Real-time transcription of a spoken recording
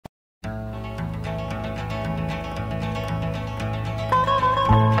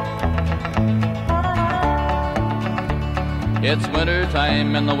It's winter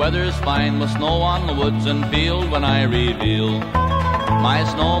time and the weather's fine, with snow on the woods and field when I reveal my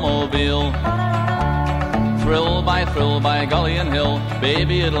snowmobile. Thrill by gully and hill,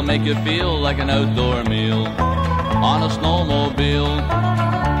 baby, it'll make you feel like an outdoor meal on a snowmobile.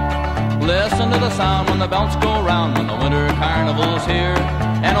 Listen to the sound when the belts go round, when the winter carnival's here.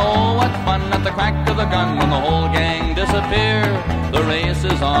 And oh, what fun at the crack of the gun when the whole gang disappear. The race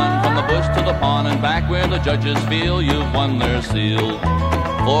is on from the bush to the pond and back where the judges feel you've won their seal.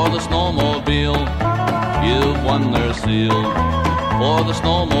 For the snowmobile, you've won their seal. For the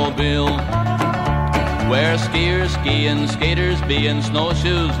snowmobile, where skiers ski and skaters be, and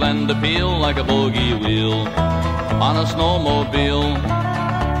snowshoes lend appeal like a bogey wheel on a snowmobile.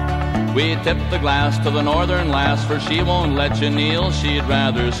 We tip the glass to the northern lass, for she won't let you kneel, she'd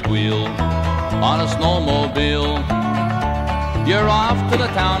rather squeal on a snowmobile. You're off to the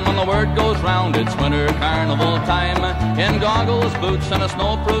town when the word goes round, it's winter carnival time. In goggles, boots and a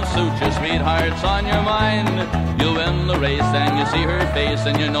snowproof suit, your sweetheart's on your mind. You win the race and you see her face,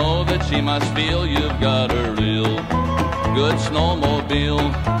 and you know that she must feel you've got a real good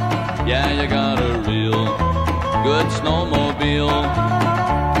snowmobile. Yeah, you got a real good snowmobile.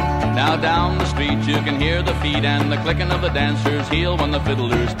 Now down the street you can hear the feet and the clicking of the dancer's heel when the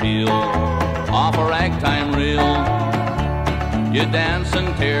fiddlers peel off a ragtime reel. You dance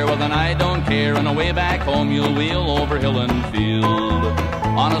and tear with an I don't care, and away back home you'll wheel over hill and field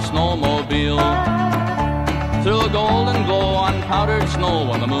on a snowmobile. Through a golden glow on powdered snow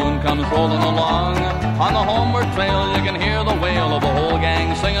when the moon comes rolling along, on the homeward trail you can hear the wail of a whole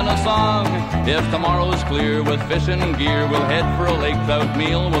gang singing a song. If tomorrow's clear with fishing gear, we'll head for a lake trout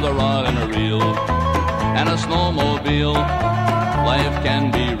meal with a rod and a reel and a snowmobile. Life can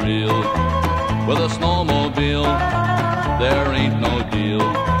be real with a snowmobile. There ain't no deal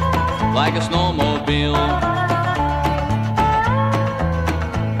like a snowmobile.